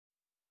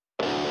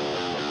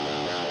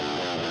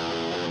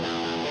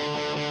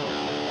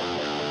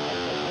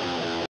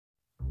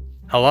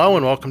Hello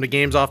and welcome to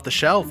Games Off the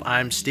Shelf.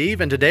 I'm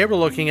Steve and today we're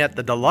looking at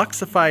the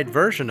Deluxified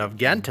version of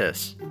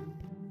Gentes.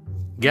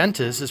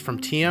 Gentes is from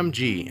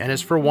TMG and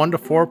is for 1 to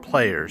 4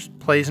 players,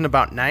 plays in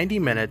about 90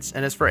 minutes,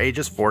 and is for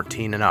ages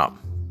 14 and up.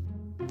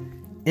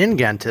 In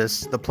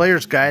Gentes, the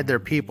players guide their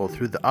people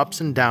through the ups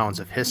and downs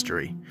of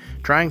history,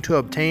 trying to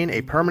obtain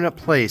a permanent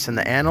place in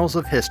the annals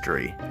of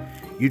history.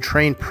 You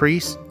train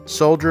priests,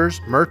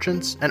 soldiers,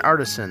 merchants, and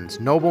artisans,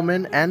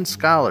 noblemen, and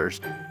scholars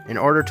in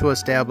order to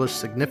establish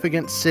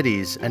significant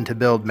cities and to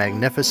build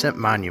magnificent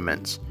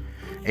monuments.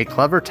 A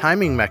clever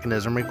timing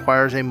mechanism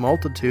requires a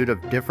multitude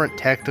of different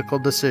tactical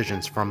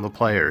decisions from the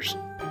players.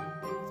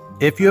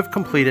 If you have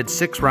completed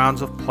 6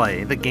 rounds of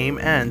play, the game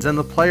ends and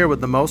the player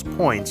with the most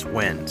points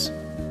wins.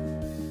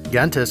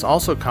 Gentes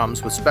also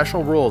comes with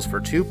special rules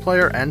for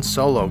 2-player and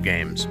solo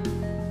games.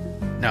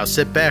 Now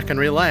sit back and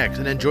relax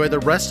and enjoy the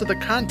rest of the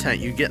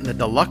content you get in the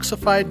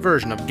Deluxified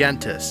version of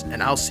Gentes,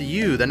 and I'll see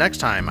you the next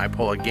time I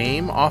pull a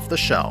game off the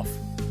shelf.